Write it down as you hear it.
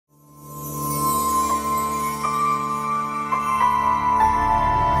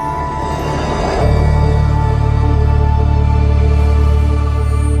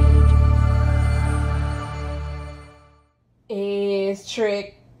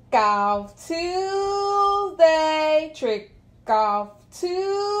Off Tuesday. Trick Off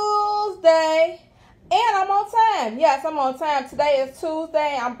Tuesday. And I'm on time. Yes, I'm on time. Today is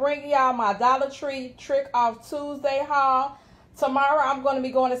Tuesday. I'm bringing y'all my Dollar Tree Trick Off Tuesday haul. Tomorrow I'm going to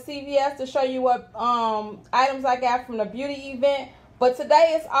be going to CVS to show you what items I got from the beauty event. But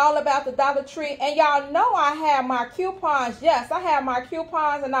today it's all about the Dollar Tree. And y'all know I have my coupons. Yes, I have my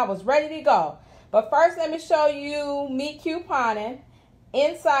coupons and I was ready to go. But first let me show you me couponing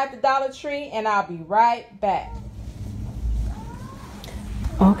inside the Dollar Tree and I'll be right back.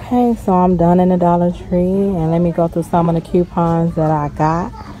 Okay, so I'm done in the Dollar Tree and let me go through some of the coupons that I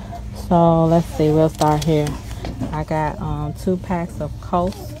got. So let's see, we'll start here. I got 2 packs of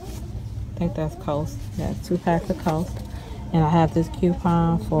Coast. I think that's Coast. Yeah, 2 packs of Coast. And I have this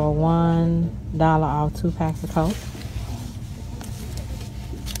coupon for $1 off 2 packs of Coast.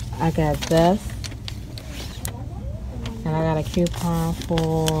 I got Zest. And I got a coupon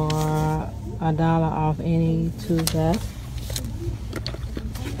for $1 off any 2 Zest.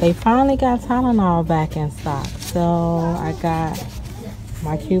 They finally got Tylenol back in stock. So I got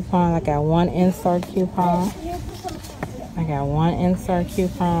my coupon. I got 1 insert coupon. I got 1 insert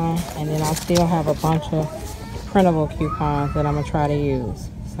coupon. And then I still have a bunch of printable coupons that I'm going to try to use.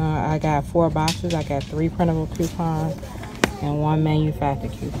 So I got 4 boxes. I got 3 printable coupons and 1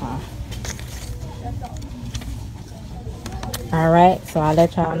 manufactured coupon. Alright, so I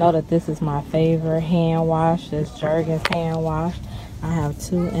let y'all know that this is my favorite hand wash. This Jergens hand wash. I have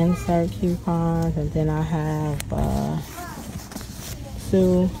 2 insert coupons and then I have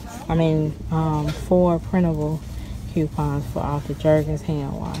 4 printable coupons for off the Jergens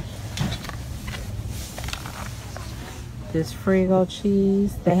hand wash. This Frigo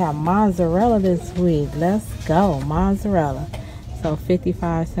cheese, they have mozzarella this week. Let's go, mozzarella. So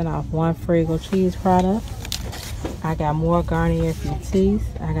 55 cents off 1 Frigo cheese product. I got more Garnier Fructis.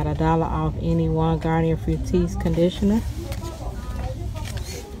 I got $1 off any 1 Garnier Fructis conditioner.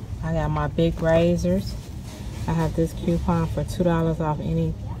 I got my big razors. I have this coupon for $2 off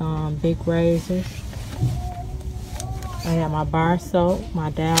any big razors. I got my bar soap, my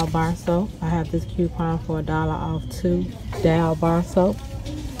Dow bar soap. I have this coupon for $1 off 2 Dow bar soap.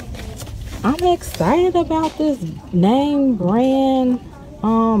 I'm excited about this name brand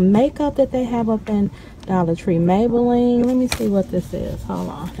makeup that they have up in Dollar Tree. Maybelline. Let me see what this is. Hold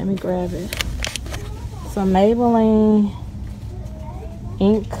on. Let me grab it. So Maybelline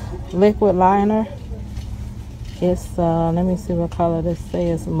ink liquid liner. It's let me see what color this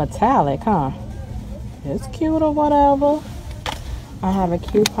is. Metallic, huh? It's cute or whatever. I have a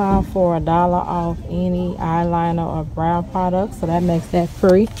coupon for $1 off any eyeliner or brow products, so that makes that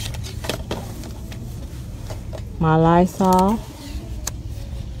free. My Lysol.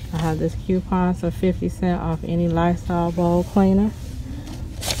 I have this coupon for 50 cents off any Lysol bowl cleaner.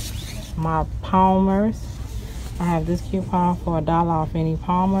 My Palmer's. I have this coupon for $1 off any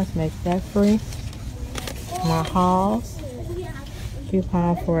Palmer's, makes that free. My Halls.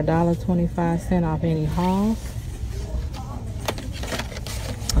 Coupon for $1.25 off any Halls.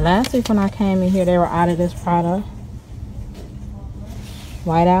 Last week when I came in here, they were out of this product.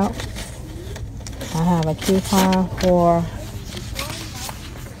 Whiteout. I have a coupon for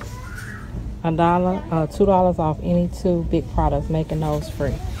 $2 off any 2 big products, making those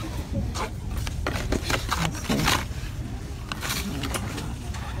free. Let's see.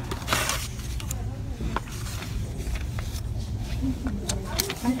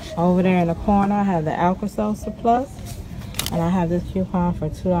 Over there in the corner, I have the Alka-Seltzer Plus, and I have this coupon for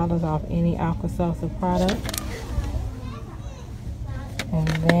 $2 off any Alka-Seltzer product. And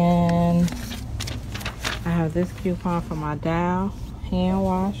then I have this coupon for my Dow hand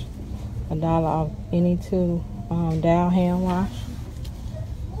wash. $1 off any 2 Dow hand wash.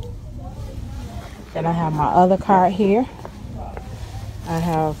 Then I have my other cart here. I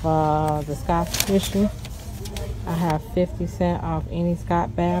have the Scott tissue. I have 50 cents off any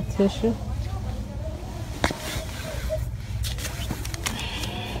Scott bath tissue.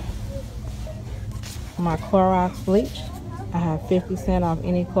 My Clorox bleach. I have 50 cents off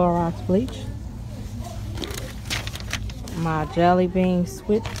any Clorox bleach. My Jelly Bean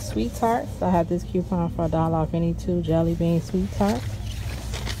sweet tarts. I have this coupon for $1 off any 2 Jelly Bean sweet tarts.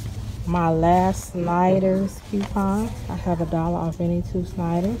 My last Snyder's coupon. I have $1 off any 2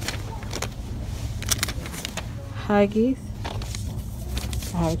 Snyder's. Huggies.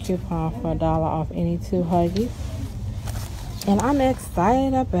 I have a coupon for $1 off any 2 Huggies. And I'm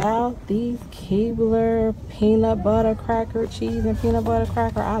excited about these Keebler peanut butter cracker, cheese and peanut butter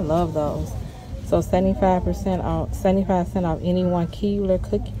cracker. I love those. So 75% off, 75 cents off any 1 Keebler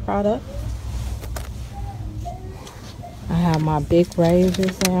cookie product. I have my big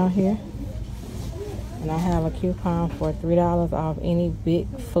razors down here. And I have a coupon for $3 off any Big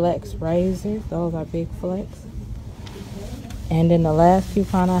Flex razors. Those are Big Flex. And then the last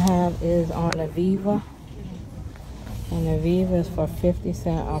coupon I have is on Aviva. And Aviva is for 50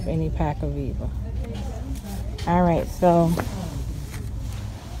 cents off any pack of Aviva. Alright, so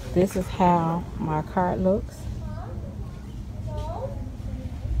this is how my cart looks.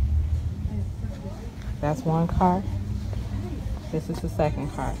 That's one cart. This is the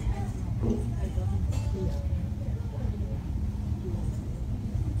second cart.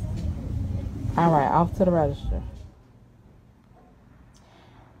 Alright, off to the register.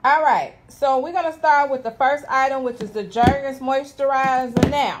 Alright, so we're going to start with the first item, which is the Jergens moisturizer.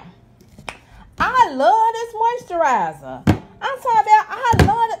 Now, I love this moisturizer. I'm talking about, I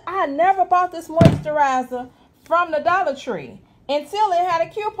love it. I never bought this moisturizer from the Dollar Tree until it had a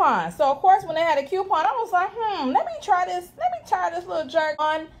coupon. So, of course, when it had a coupon, I was like, let me try this. Let me try this little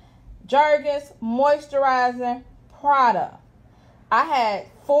Jergens moisturizing product. I had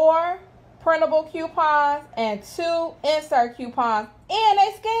 4 printable coupons and 2 insert coupons, and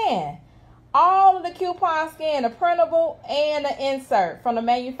they scan. All of the coupons scan, the printable and the insert from the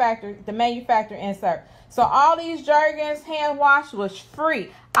manufacturer insert. So all these Jergens hand wash was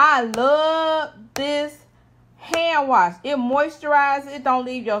free. I love this hand wash. It moisturizes. It don't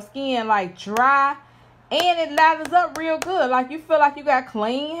leave your skin like dry, and it lathers up real good. Like you feel like you got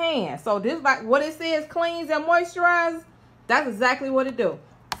clean hands. So this, like what it says, cleans and moisturizes. That's exactly what it do.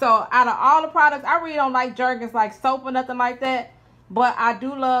 So out of all the products, I really don't like Jergens like soap or nothing like that. But I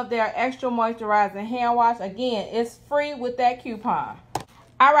do love their extra moisturizing hand wash. Again, it's free with that coupon.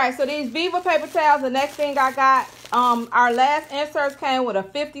 All right, so these Viva paper towels, the next thing I got, our last inserts came with a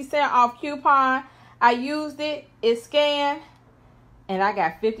 50 cent off coupon. I used it, it scanned, and I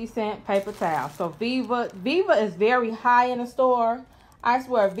got 50 cent paper towels. So Viva is very high in the store. I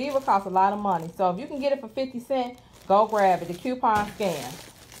swear, Viva costs a lot of money. So if you can get it for 50 cents, go grab it. The coupon scan.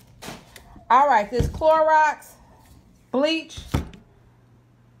 All right, this Clorox bleach.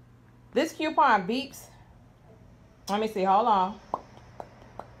 This coupon beeps. Let me see. Hold on.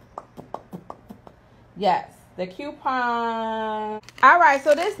 Yes, the coupon. All right,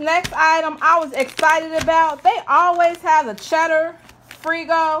 so this next item I was excited about. They always have the cheddar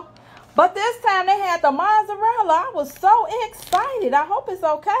Frigo, but this time they had the mozzarella. I was so excited. I hope it's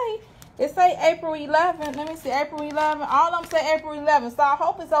okay. It say April 11th. Let me see, April 11th. All of them say April 11th, so I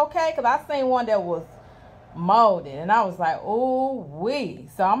hope it's okay because I seen one that was molded and I was like, oh wee.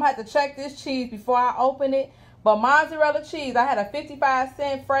 So I'm gonna have to check this cheese before I open it. But mozzarella cheese, I had a 55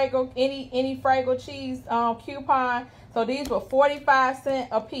 cent Frago, any Frago cheese coupon. So these were 45 cents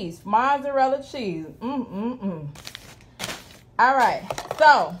a piece. Mozzarella cheese. All right,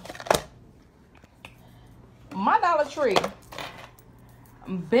 so my Dollar Tree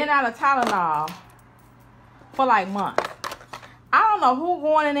been out of Tylenol for like months. I don't know who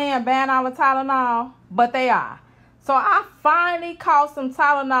going in there and buying all the Tylenol, but they are. So I finally caught some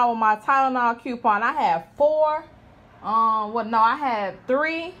Tylenol with my Tylenol coupon. I had 4, I had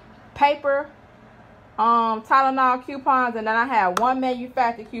 3 paper Tylenol coupons, and then I had 1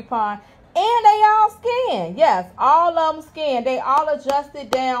 manufacturer coupon, and they all scanned. Yes, all of them scanned. They all adjusted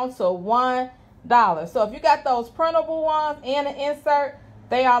down to $1. So if you got those printable ones and an insert,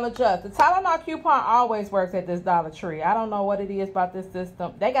 they all adjust. The Tylenol coupon always works at this Dollar Tree. I don't know what it is about this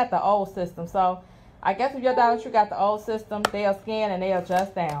system. They got the old system. So I guess if your Dollar Tree got the old system, they'll scan and they'll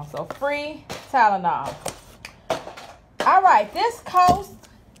adjust down. So free Tylenol. All right, this Coast.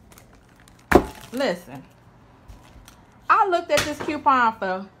 Listen, I looked at this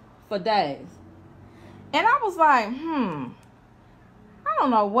coupon for days. And I was like, I don't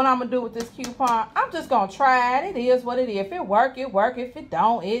know what I'm going to do with this coupon. I'm just going to try it. It is what it is. If it work, it work. If it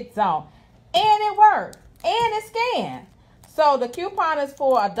don't, it don't. And it worked. And it scanned. So the coupon is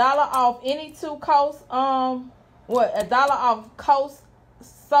for $1 off any 2 Coast, $1 off Coast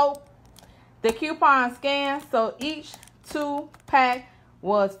soap. The coupon scans. So each 2-pack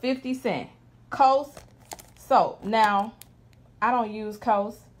was 50 cents. Coast soap. Now, I don't use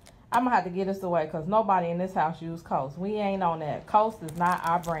Coast. I'm going to have to get this away because nobody in this house use Coast. We ain't on that. Coast is not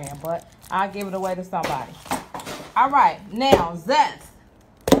our brand, but I'll give it away to somebody. All right. Now, Zest.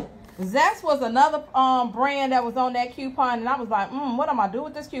 Zest was another brand that was on that coupon, and I was like, what am I do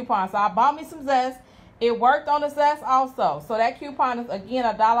with this coupon? So I bought me some Zest. It worked on the Zest also. So that coupon is, again,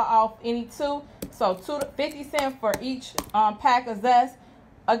 $1 off any 2. So 50 cents for each pack of Zest.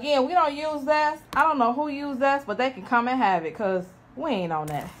 Again, we don't use Zest. I don't know who uses Zest, but they can come and have it because we ain't on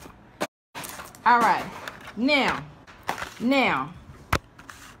that. All right, now,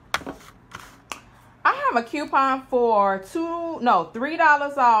 I have a coupon for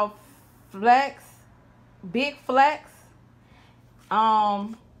 $3 off Flex, Big Flex.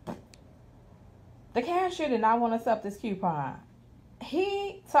 The cashier did not want to accept this coupon.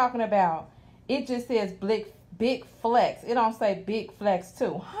 He talking about, it just says Big Flex. It don't say Big Flex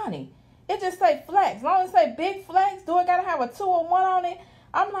 2. Honey, it just say Flex. As long as it say Big Flex, do it got to have a 2 or 1 on it?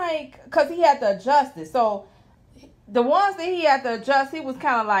 I'm like, because he had to adjust it. So the ones that he had to adjust, he was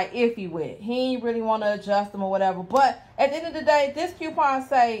kind of like iffy with. He didn't really want to adjust them or whatever. But at the end of the day, this coupon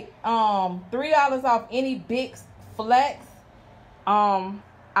say $3 off any Big Flex.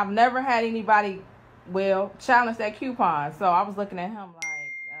 I've never had anybody, challenge that coupon. So I was looking at him like,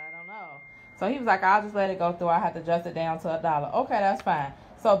 I don't know. So he was like, I'll just let it go through. I have to adjust it down to $1. Okay, that's fine.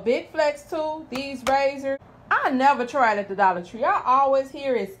 So Big Flex 2, these razors, I never tried at the Dollar Tree. I always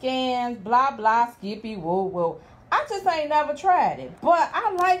hear it scans, blah, blah, skippy, woo, woo. I just ain't never tried it. But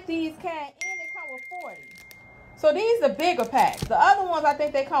I like these cans, and they come with 40. So these are bigger packs. The other ones, I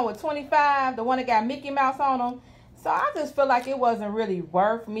think they come with 25. The one that got Mickey Mouse on them. So I just feel like it wasn't really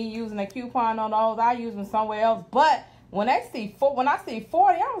worth me using a coupon on those. I use them somewhere else. But when I see 40,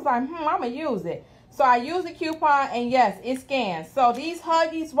 I was like, I'm going to use it. So I used the coupon, and yes, it scans. So these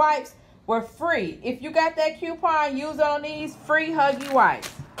Huggies wipes were free. If you got that coupon, use it on these free Huggy wipes.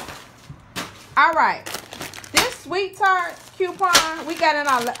 All right. This Sweet Tart coupon, we got in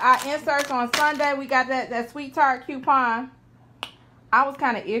our inserts on Sunday. We got that Sweet Tart coupon. I was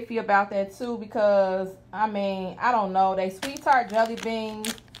kind of iffy about that too because, I mean, I don't know. They Sweet Tart jelly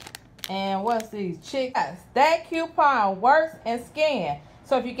beans and what's these? Chicks. That coupon works and scan.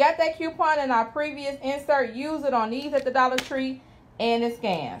 So if you got that coupon in our previous insert, use it on these at the Dollar Tree and it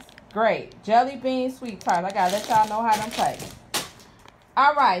scans. Great. Jelly bean Sweet Tart. I got to let y'all know how them taste.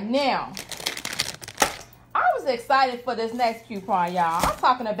 All right, now, I was excited for this next coupon, y'all. I'm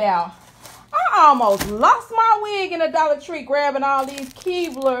talking about, I almost lost my wig in the Dollar Tree grabbing all these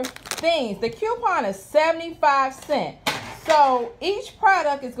Keebler things. The coupon is 75 cents. So each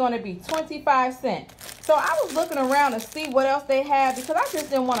product is going to be 25 cents. So I was looking around to see what else they had because I just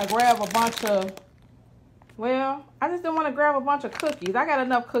didn't want to grab a bunch of, cookies. I got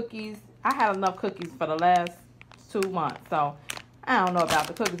enough cookies. I had enough cookies for the last 2 months. So I don't know about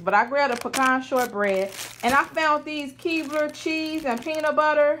the cookies, but I grabbed a pecan shortbread, and I found these Keebler cheese and peanut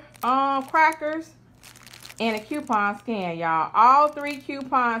butter crackers, and a coupon scan, y'all. All 3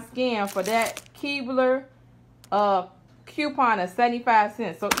 coupons scan for that Keebler coupon is 75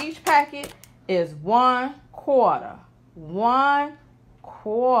 cents. So each packet is 1/4.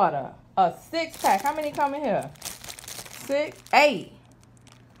 1/4. A 6-pack. How many come in here? 6, 8.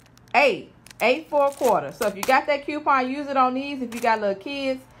 8 for $1/4. So if you got that coupon, use it on these. If you got little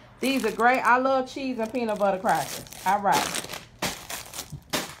kids, these are great. I love cheese and peanut butter crackers. All right.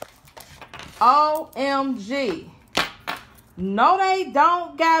 OMG. No, they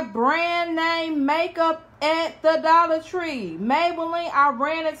don't got brand name makeup at the Dollar Tree. Maybelline, I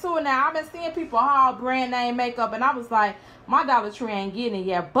ran into it. Now, I've been seeing people haul brand name makeup, and I was like, my Dollar Tree ain't getting it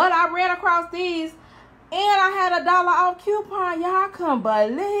yet. But I ran across these, and I had a $1 off coupon. Y'all couldn't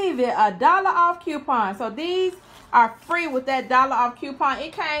believe it. A $1 off coupon. So these are free with that $1 off coupon.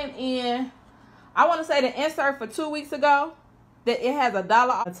 It came in, I want to say the insert for 2 weeks ago. That it has a $1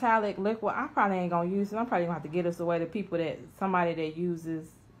 off metallic liquid. I probably ain't going to use it. I'm probably going to have to get this away to people somebody that uses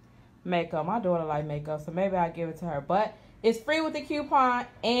makeup. My daughter like makeup, so maybe I'll give it to her. But it's free with the coupon,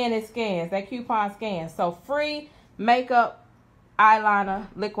 and it scans. That coupon scans. So free makeup eyeliner,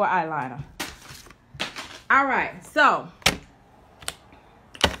 liquid eyeliner. All right, so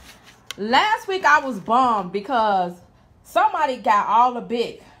last week I was bummed because somebody got all the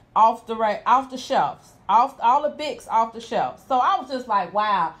Bic off the shelves. All the Bics off the shelf. So I was just like,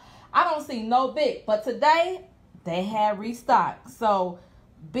 wow, I don't see no Bic. But today, they had restocked. So,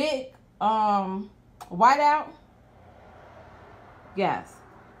 Bic Whiteout, yes,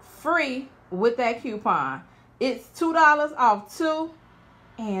 free with that coupon. It's $2 off 2,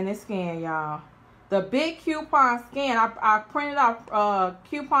 and it's scan, y'all. The Bic coupon scan, I printed off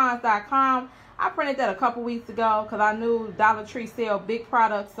coupons.com. I printed that a couple weeks ago because I knew Dollar Tree sell Bic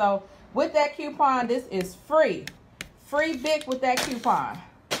products. So, with that coupon, this is free. Free Bic with that coupon.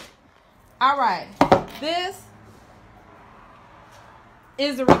 All right. This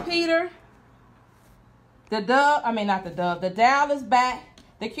is a repeater. The Dow is back.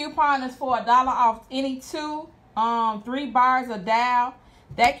 The coupon is for $1 off any 3 bars of Dow.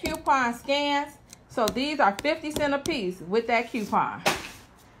 That coupon scans. So these are 50 cents a piece with that coupon.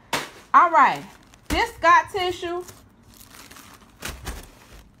 All right. This Scott tissue.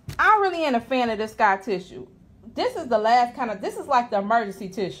 I really ain't a fan of this Scott tissue. This is the last this is like the emergency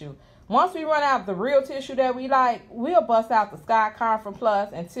tissue. Once we run out of the real tissue that we like, we'll bust out the Sky Comfort Plus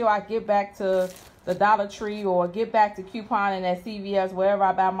until I get back to the Dollar Tree or get back to couponing at CVS, wherever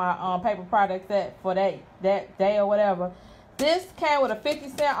I buy my paper products at for that day or whatever. This came with a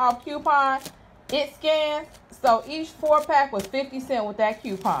 50-cent off coupon. It scans, so each 4-pack was 50 cents with that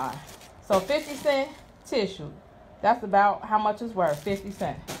coupon. So 50-cent tissue. That's about how much it's worth, 50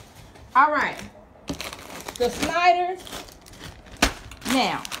 cents. All right, the Snyder's.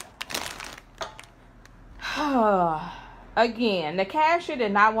 Now, again, the cashier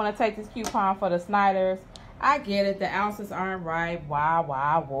did not want to take this coupon for the Snyder's. I get it, the ounces aren't right.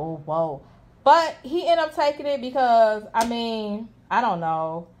 Whoa. But he ended up taking it because, I mean, I don't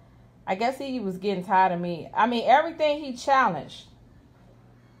know. I guess he was getting tired of me. I mean, everything he challenged,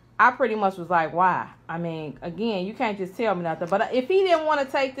 I pretty much was like, why? I mean, again, you can't just tell me nothing. But if he didn't want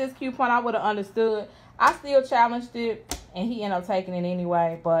to take this coupon, I would have understood. I still challenged it, and he ended up taking it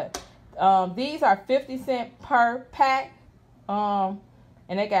anyway. But these are 50 cents per pack. And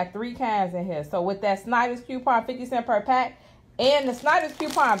they got 3 kinds in here. So with that Snyder's coupon, 50 cents per pack. And the Snyder's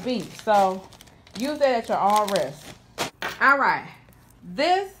coupon beats. So use that at your own risk. All right.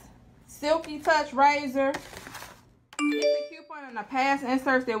 This Silky Touch razor. It's a coupon in the past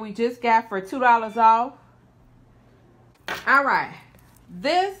inserts that we just got for $2 off. All right.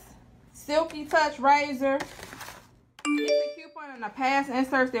 This Silky Touch razor. It's a coupon in the past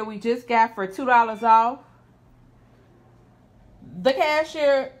inserts that we just got for $2 off. The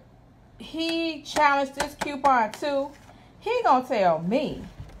cashier, he challenged this coupon too. He gonna tell me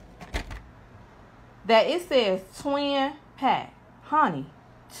that it says twin pack. Honey,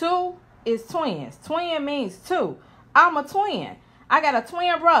 2 is twins. Twin means 2. I'm a twin. I got a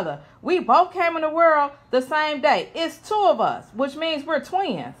twin brother. We both came in the world the same day. It's 2 of us, which means we're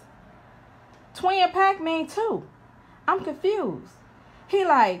twins. Twin pack means 2. I'm confused. He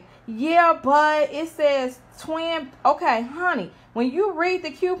like, yeah, but it says twin. Okay, honey, when you read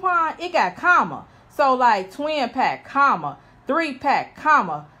the coupon, it got comma. So like twin pack, comma, 3-pack,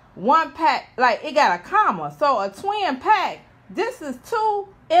 comma, 1-pack, like it got a comma. So a twin pack, this is 2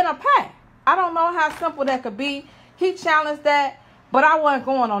 in a pack. I don't know how simple that could be. He challenged that, but I wasn't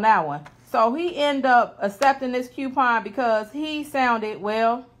going on that one. So he ended up accepting this coupon because he sounded,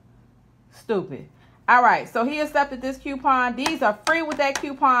 well, stupid. All right, so he accepted this coupon. These are free with that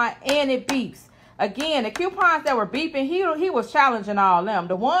coupon, and it beeps. Again, the coupons that were beeping, he was challenging all them.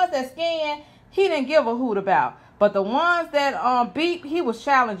 The ones that scanned, he didn't give a hoot about. But the ones that beep, he was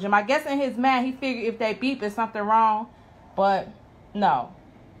challenging. I guess in his mind, he figured if they beep, it's something wrong. But no,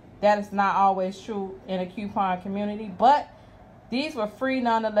 that is not always true in a coupon community. But these were free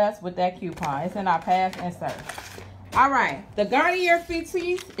nonetheless with that coupon. It's in our past insert. All right, the Garnier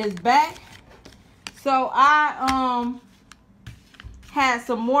Fructis is back. So I had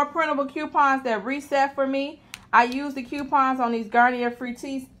some more printable coupons that reset for me. I used the coupons on these Garnier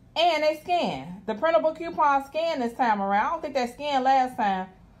Fructis, and they scan. The printable coupons scan this time around. I don't think they scanned last time,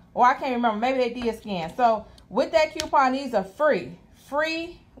 or I can't remember. Maybe they did scan. So with that coupon, these are free.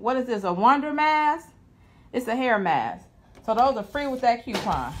 Free. What is this? A Wonder Mask? It's a hair mask. So those are free with that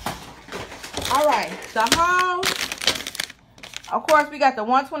coupon. All right, the haul. Of course, we got the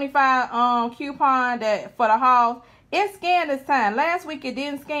 $125 coupon that for the haul. It scanned this time. Last week it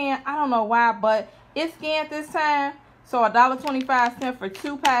didn't scan. I don't know why, but it scanned this time. So $1.25 for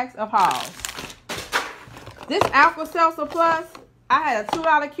 2 packs of hauls. This Alka-Seltzer Plus, I had a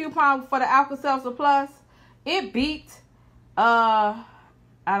 $2 coupon for the Alka-Seltzer Plus. It beat. I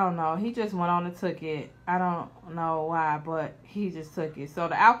don't know. He just went on and took it. I don't know why, but he just took it. So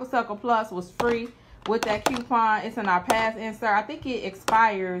the Alka-Seltzer Plus was free with that coupon. It's in our past insert. I think it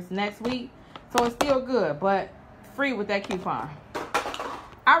expires next week, so it's still good, but free with that coupon.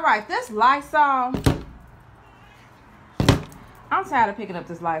 All right, this Lysol. I'm tired of picking up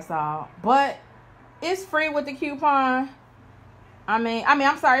this Lysol, but it's free with the coupon. I mean,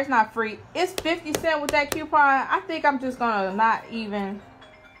 I'm sorry, it's not free. It's 50 cents with that coupon. I think I'm just gonna not even.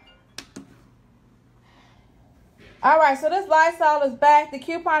 All right, so this Lysol is back. The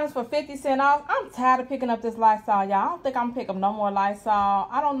coupon is for 50 cents off. I'm tired of picking up this Lysol, y'all. I don't think I'm gonna pick up no more Lysol.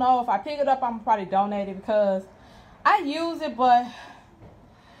 I don't know. If I pick it up, I'm probably donate it because I use it, but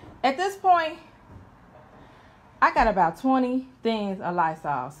at this point, I got about 20 things of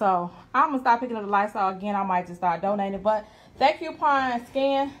Lysol. So I'm gonna stop picking up the Lysol again. I might just start donating, but that coupon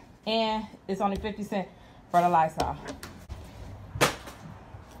scan and it's only 50 cents for the Lysol.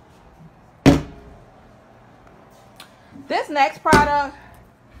 This next product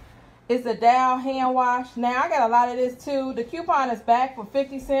is the Dow hand wash. Now I got a lot of this too. The coupon is back for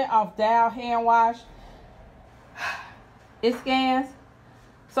 50 cents off Dow hand wash. It scans.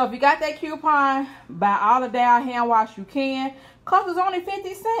 So if you got that coupon, buy all the Dow hand wash you can. Cause it's only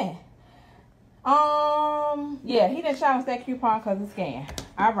 50 cents. Yeah, he didn't challenge that coupon because it's scanned.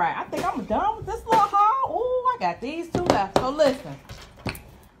 All right, I think I'm done with this little haul. Ooh, I got these two left. So listen,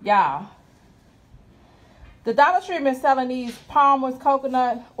 y'all. The Dollar Tree been selling these Palmer's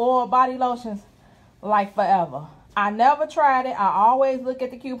coconut oil body lotions like forever. I never tried it. I always look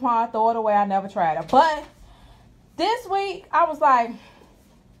at the coupon, throw it away. I never tried it. But this week, I was like,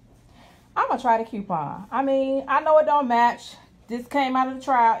 I'm going to try the coupon. I mean, I know it don't match. This came out of the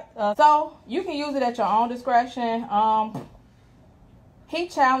trial. So, you can use it at your own discretion. He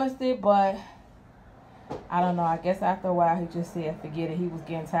challenged it, but I don't know. I guess after a while, he just said, forget it. He was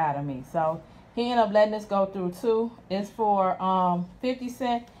getting tired of me. So, he ended up letting this go through too. It's for 50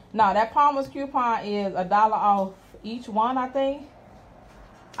 cents. No, that Palmer's coupon is $1 off each one, I think.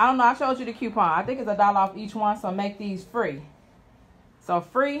 I don't know. I showed you the coupon. I think it's $1 off each one, so make these free. So,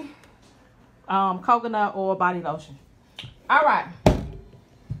 free coconut oil body lotion. All right.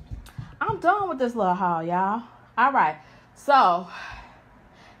 I'm done with this little haul, y'all. All right. So,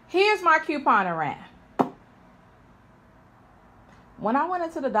 here's my couponing rant. When I went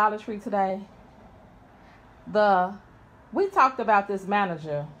into the Dollar Tree today, we talked about this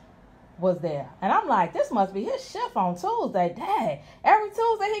manager was there. And I'm like, this must be his shift on Tuesday. Dang, every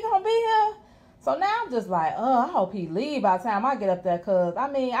Tuesday he gonna be here? So now I'm just like, I hope he leave by the time I get up there. Because,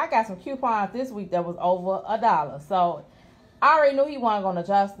 I mean, I got some coupons this week that was over $1. So, I already knew he wasn't going to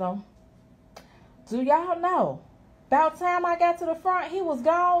adjust them. Do y'all know? About time I got to the front, he was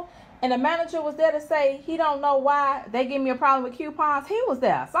gone. And the manager was there to say he don't know why they give me a problem with coupons. He was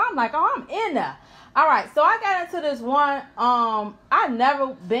there. So, I'm like, I'm in there. All right. So, I got into this one. I've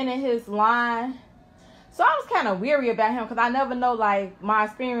never been in his line. So I was kind of weary about him because I never know, like, my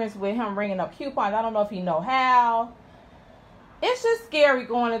experience with him ringing up coupons. I don't know if he know how. It's just scary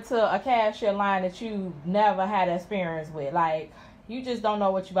going into a cashier line that you never had experience with. Like, you just don't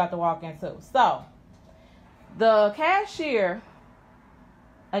know what you're about to walk into. So, the cashier,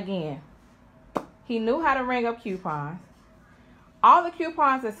 again, he knew how to ring up coupons. All the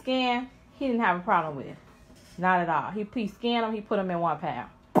coupons that scanned, he didn't have a problem with. Not at all. He scanned them, he put them in one pile.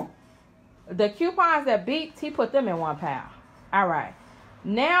 The coupons that beeped, he put them in one pile. All right.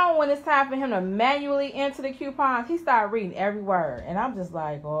 Now, when it's time for him to manually enter the coupons, he started reading every word. And I'm just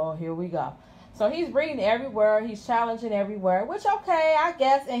like, oh, here we go. So he's reading every word. He's challenging every word, which, okay, I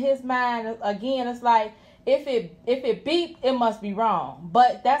guess in his mind, again, it's like, if it beeped, it must be wrong.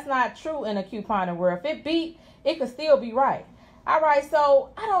 But that's not true in a couponing world. If it beeped, it could still be right. All right,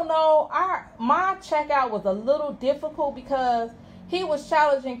 so I don't know. My checkout was a little difficult because he was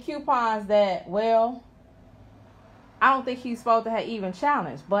challenging coupons that, well, I don't think he's supposed to have even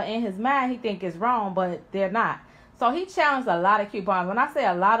challenged. But in his mind, he think it's wrong, but they're not. So he challenged a lot of coupons. When I say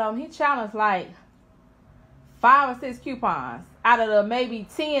a lot of them, he challenged like 5 or 6 coupons out of the maybe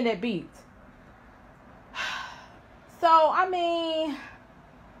 10 that beeped. So, I mean,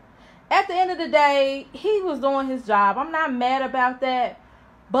 at the end of the day, he was doing his job. I'm not mad about that.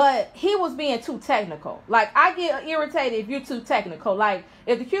 But he was being too technical. Like, I get irritated if you're too technical. Like,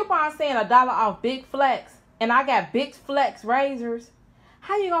 if the coupon's saying $1 off Big Flex, and I got Big Flex razors,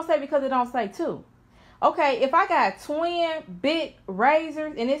 how you gonna say because it don't say 2? Okay, if I got twin big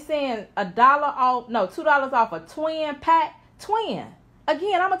razors, and it's saying $2 off a twin pack, twin.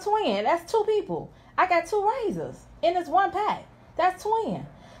 Again, I'm a twin. That's 2 people. I got 2 razors in this one pack. That's twin.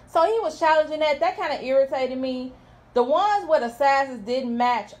 So he was challenging that. That kind of irritated me. The ones where the sizes didn't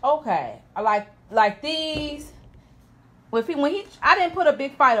match, okay. Like these. I didn't put a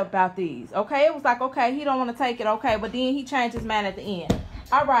big fight about these, okay? It was like, okay, he don't want to take it, okay. But then he changed his mind at the end.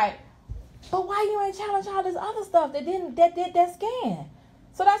 All right. But why you ain't challenge all this other stuff that did that scan?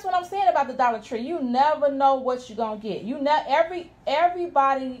 So that's what I'm saying about the Dollar Tree. You never know what you're going to get.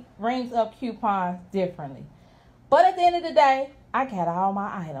 Everybody rings up coupons differently. But at the end of the day, I got all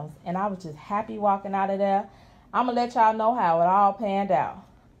my items. And I was just happy walking out of there. I'm going to let y'all know how it all panned out.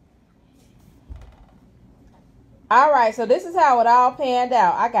 All right, so this is how it all panned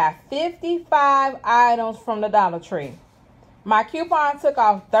out. I got 55 items from the Dollar Tree. My coupon took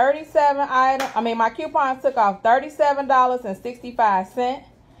off my coupon took off $37.65.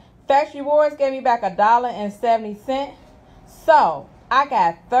 Flex Rewards gave me back $1.70. So, I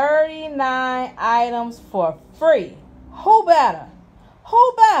got 39 items for free. Who better?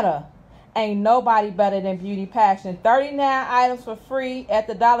 Ain't nobody better than Beauty Passion. 39 items for free at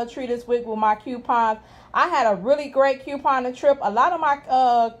the Dollar Tree this week with my coupons. I had a really great couponing trip. A lot of my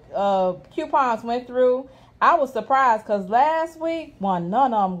coupons went through. I was surprised because last week, none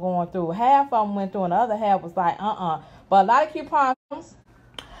of them going through. Half of them went through and the other half was like, But a lot of coupons.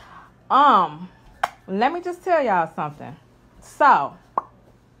 Let me just tell y'all something. So,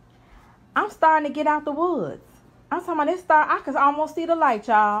 I'm starting to get out the woods. I'm talking about this I can almost see the light,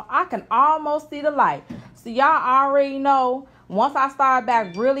 y'all. I can almost see the light. So y'all already know, once I start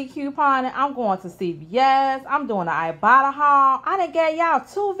back really couponing, I'm going to CVS. I'm doing an Ibotta haul. I done gave y'all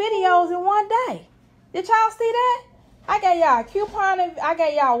 2 videos in one day. Did y'all see that? I gave y'all couponing. I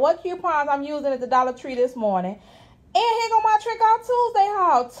gave y'all what coupons I'm using at the Dollar Tree this morning. And here go my Trick or Tuesday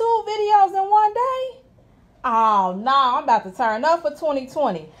haul. 2 videos in one day. Oh no, I'm about to turn up for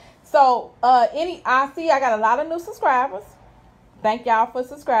 2020. So I see I got a lot of new subscribers. Thank y'all for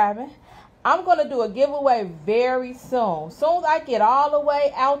subscribing. I'm gonna do a giveaway very soon. Soon as I get all the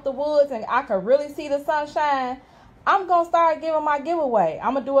way out the woods and I can really see the sunshine, I'm gonna start giving my giveaway.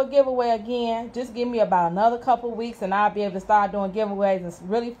 I'm gonna do a giveaway again. Just give me about another couple weeks and I'll be able to start doing giveaways and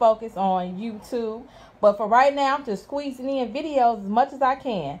really focus on YouTube. But for right now, I'm just squeezing in videos as much as I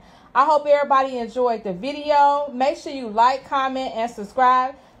can. I hope everybody enjoyed the video. Make sure you like, comment, and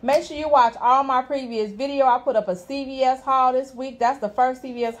subscribe. Make sure you watch all my previous video. I put up a CVS haul this week. That's the first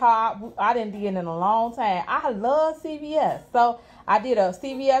CVS haul I didn't do it in a long time. I love CVS. So I did a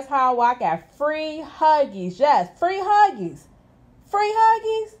CVS haul where I got free Huggies. Yes, free Huggies. Free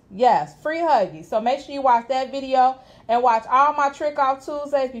Huggies? Yes, free Huggies. So make sure you watch that video and watch all my Trick or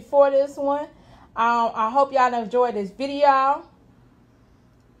Tuesdays before this one. I hope y'all enjoyed this video.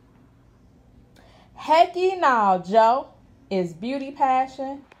 Hecky now, Joe. It's Beauty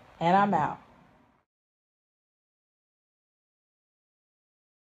Passion, and I'm out.